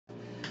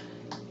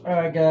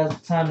Alright guys,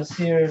 the time is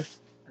here.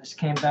 I just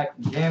came back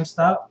from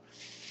GameStop.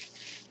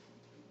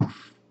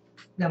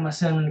 Got my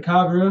Senran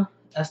Kagura,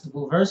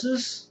 Estival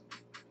versus.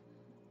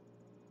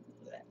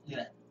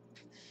 Yeah.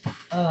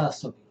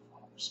 So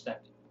beautiful.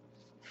 Respect it.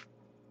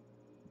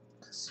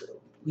 So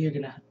we're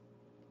gonna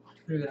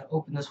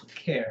open this with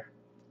care.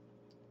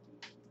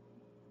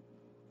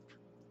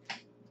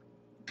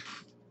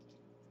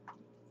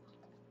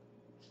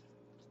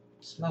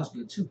 Smells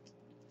good too.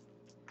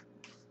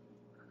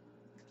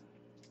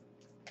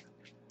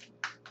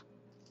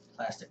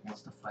 Plastic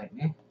wants to fight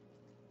me.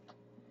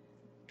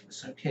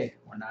 It's okay,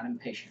 we're not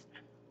impatient.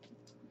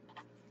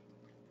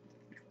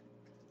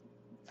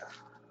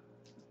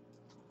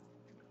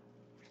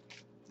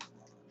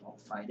 Don't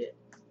fight it.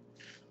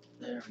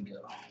 There we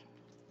go.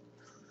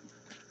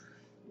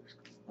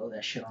 Throw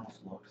that shit on the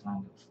floor because I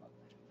don't give a fuck.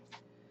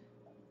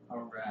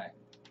 Alright.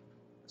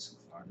 So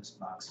far this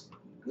box is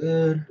looking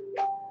good.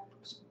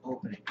 So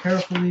open it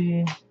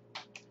carefully.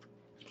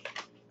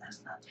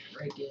 That's not to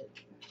break it.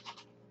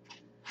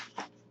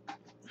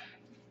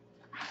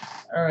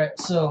 Alright,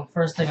 so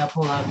first thing I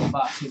pulled out of the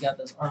box, we got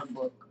this art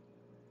book.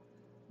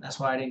 That's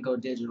why I didn't go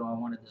digital. I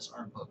wanted this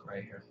art book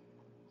right here.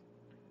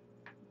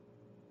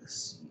 Let's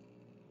see.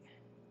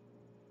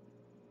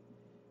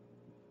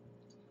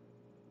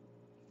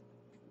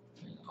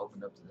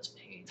 Open up to this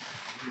page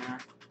here.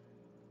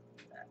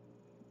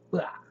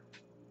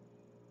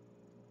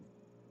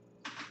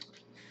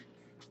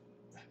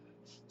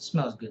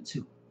 Smells good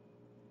too.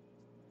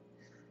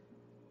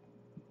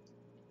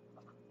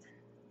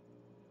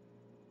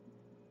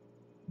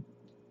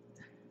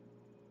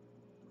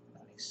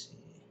 Let me see.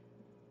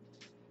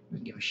 We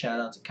can give a shout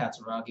out to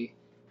Katsuragi.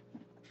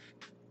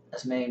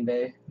 That's main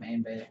bay.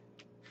 Main bay.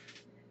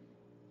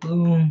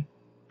 Boom.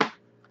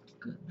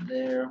 Good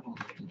there. We'll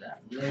do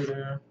that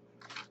later.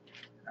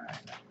 Alright.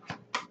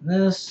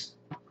 This.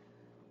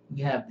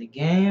 We have the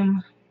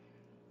game.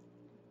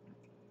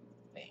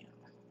 Bam.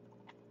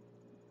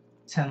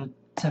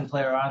 10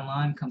 player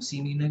online. Come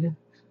see me, nigga.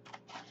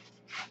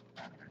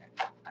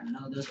 Alright. I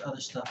know there's other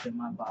stuff in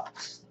my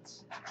box.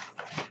 Let's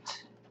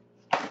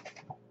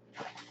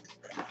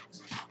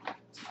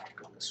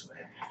go this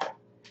way.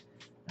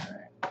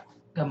 Alright.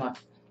 Got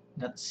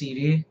the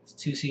CD. It's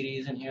 2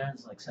 CDs in here.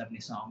 It's like 70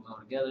 songs all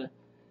together.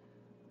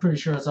 Pretty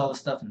sure it's all the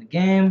stuff in the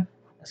game.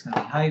 That's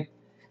gonna be hype.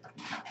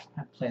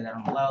 I play that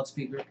on the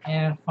loudspeaker.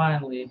 And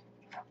finally,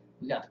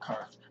 we got the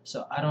cards.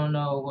 So I don't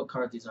know what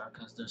cards these are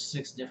because there's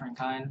 6 different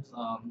kinds.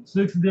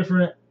 6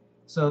 different.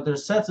 So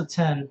there's sets of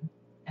 10,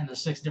 and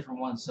there's 6 different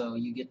ones. So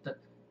you get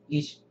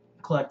each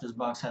collector's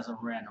box has a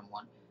random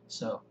one.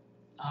 So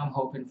I'm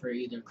hoping for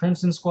either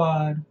Crimson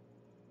Squad.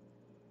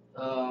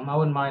 I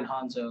wouldn't mind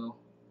Hanzo,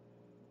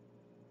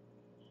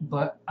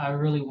 but I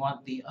really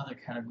want the other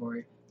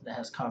category that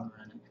has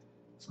Kagura in it.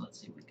 So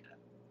let's see what we got.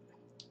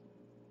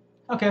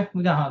 Okay,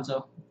 we got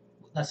Hanzo.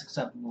 That's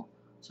acceptable.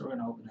 So we're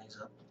gonna open these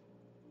up.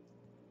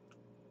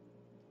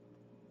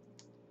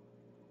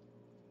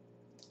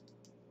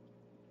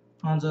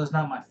 Hanzo is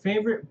not my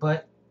favorite,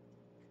 but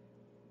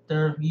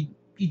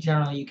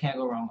generally you can't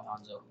go wrong with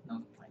Hanzo. No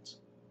complaints.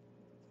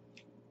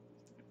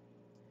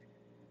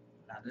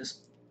 Now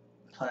this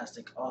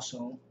plastic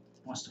also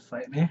wants to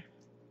fight me.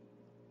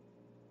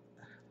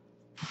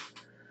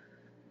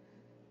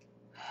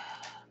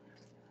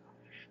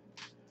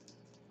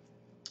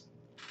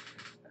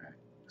 Alright,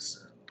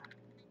 so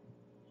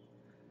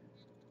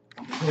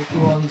I'm gonna go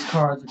through all these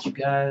cards with you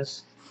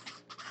guys.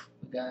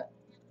 We got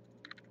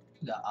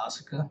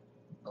Asuka.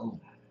 Oh.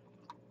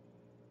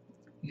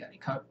 You got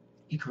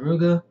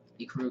Ikaruga.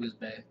 Ikaruga's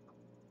bae.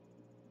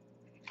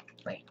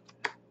 Wait.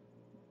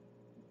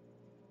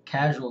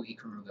 Casual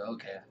Ikaruga.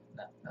 Okay.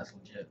 That's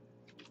legit.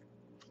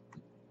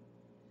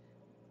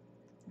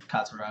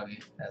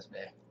 Katsuragi. That's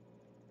bae.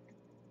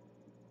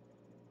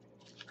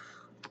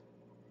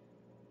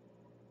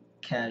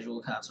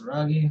 Casual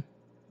Katsuragi.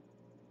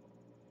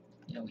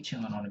 You know, we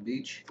chilling on the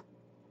beach.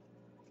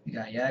 We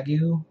got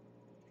Yagyu.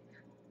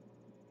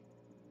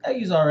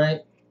 Yagyu's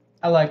alright.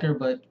 I like her,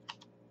 but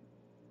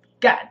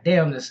god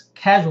damn, this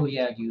casual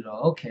Yagyu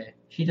though. Okay,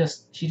 she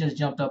just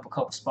jumped up a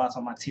couple spots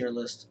on my tier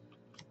list.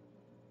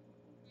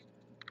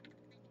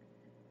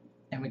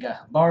 And we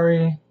got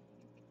Hibari,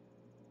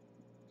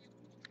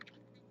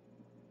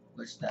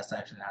 which that's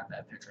actually not a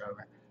bad picture of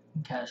her.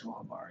 Casual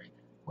Hibari.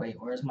 Wait,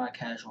 where's my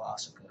casual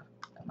Asuka?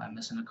 Am I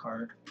missing a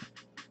card?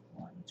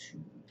 1,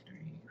 2, 3,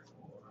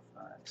 4,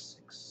 5,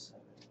 6,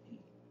 7, 8.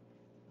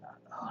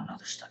 Oh no,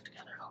 they're stuck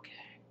together. Okay.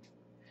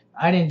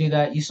 I didn't do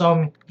that. You saw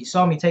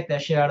me take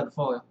that shit out of the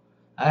foil.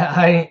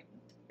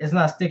 It's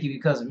not sticky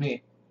because of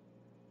me.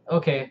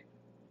 Okay.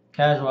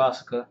 Casual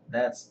Asuka.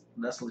 That's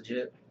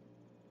legit.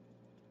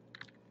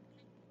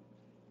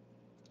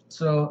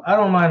 So I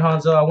don't mind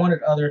Hanzo. I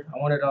wanted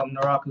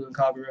Naraku and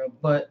Kagura,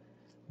 but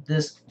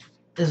this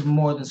is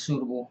more than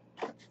suitable.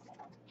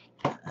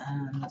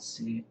 And let's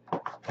see.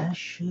 That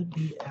should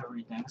be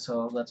everything.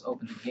 So let's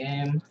open the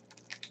game.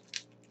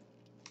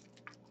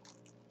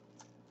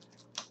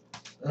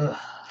 Ugh.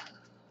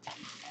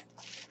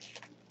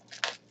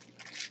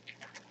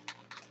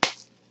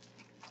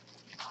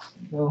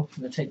 go.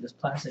 I'm gonna take this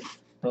plastic,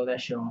 throw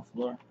that shit on the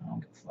floor. I don't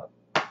give a fuck.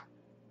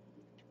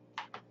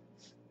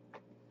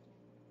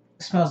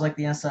 It smells like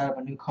the inside of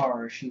a new car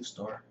or a shoe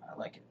store. I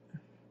like it.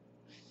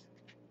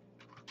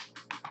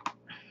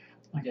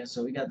 Okay,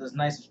 so we got this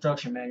nice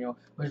instruction manual,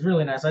 which is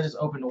really nice. I just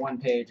opened the one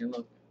page and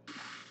look,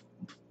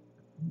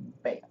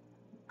 bam.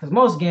 Because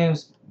most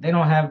games, they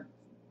don't have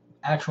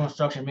actual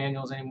instruction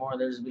manuals anymore.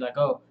 They just be like,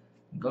 oh,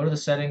 go to the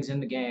settings in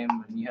the game,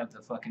 and you have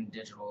the fucking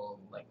digital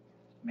like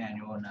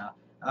manual now.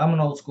 I'm an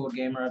old school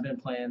gamer. I've been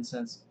playing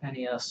since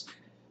NES,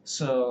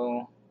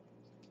 so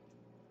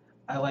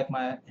I like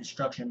my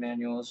instruction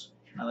manuals.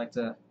 I like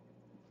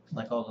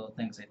all the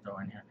things they throw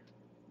in here,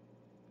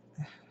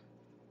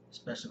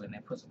 especially when they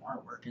put some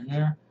artwork in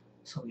there.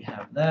 So we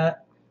have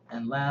that,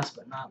 and last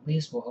but not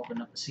least, we'll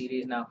open up the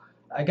CDs. Now,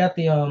 I got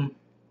the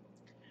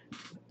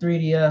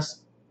 3DS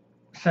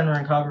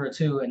Senran Kagura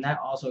 2, and that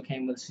also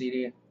came with a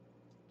CD,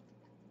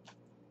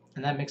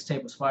 and that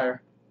mixtape was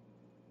fire.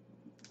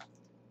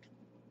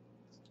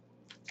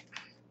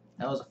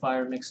 That was a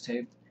fire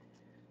mixtape.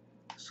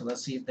 So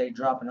let's see if they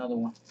drop another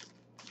one,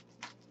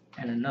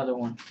 and another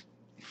one.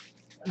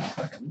 No,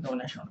 fuck it, I'm throwing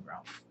that shit on the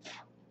ground.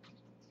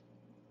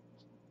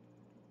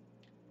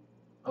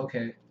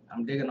 Okay,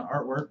 I'm digging the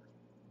artwork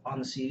on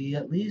the CD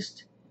at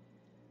least.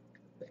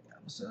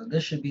 So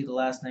this should be the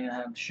last thing I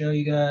have to show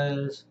you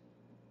guys.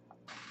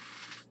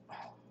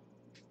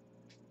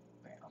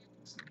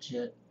 It's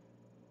legit.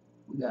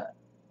 We got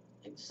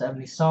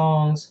 70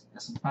 songs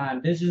and some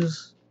fine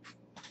bitches.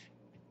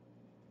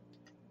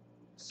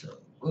 So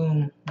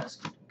boom, that's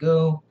good to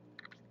go.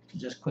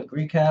 Just quick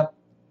recap.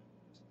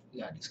 We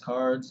got these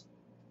cards,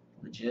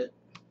 legit.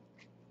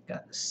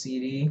 Got the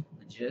CD,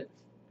 legit.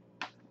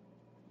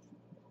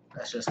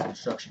 That's just the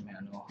instruction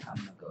manual. I'm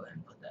gonna go ahead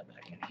and put that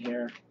back in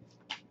here.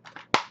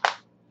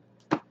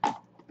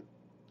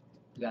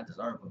 We got this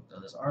art book though.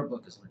 This art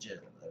book is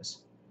legit.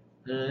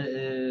 There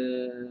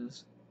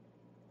is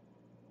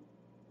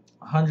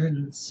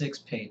 106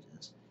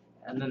 pages,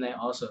 and then they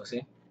also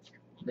see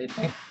they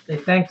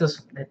thanked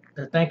us.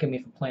 They're thanking me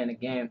for playing the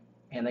game,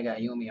 and they got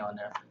Yumi on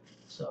there.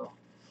 So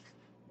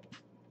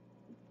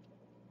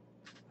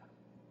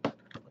we'll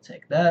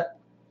take that.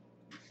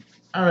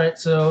 All right,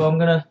 so I'm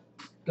gonna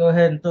go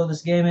ahead and throw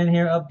this game in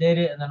here, update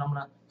it, and then I'm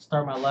gonna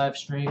start my live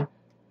stream.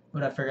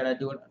 But I figured I'd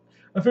do it.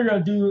 I figured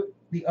I'd do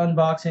the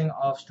unboxing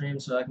off stream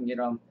so I can get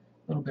a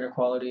little bit of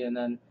quality, and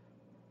then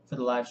for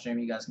the live stream,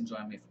 you guys can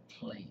join me for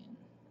playing.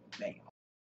 Bam.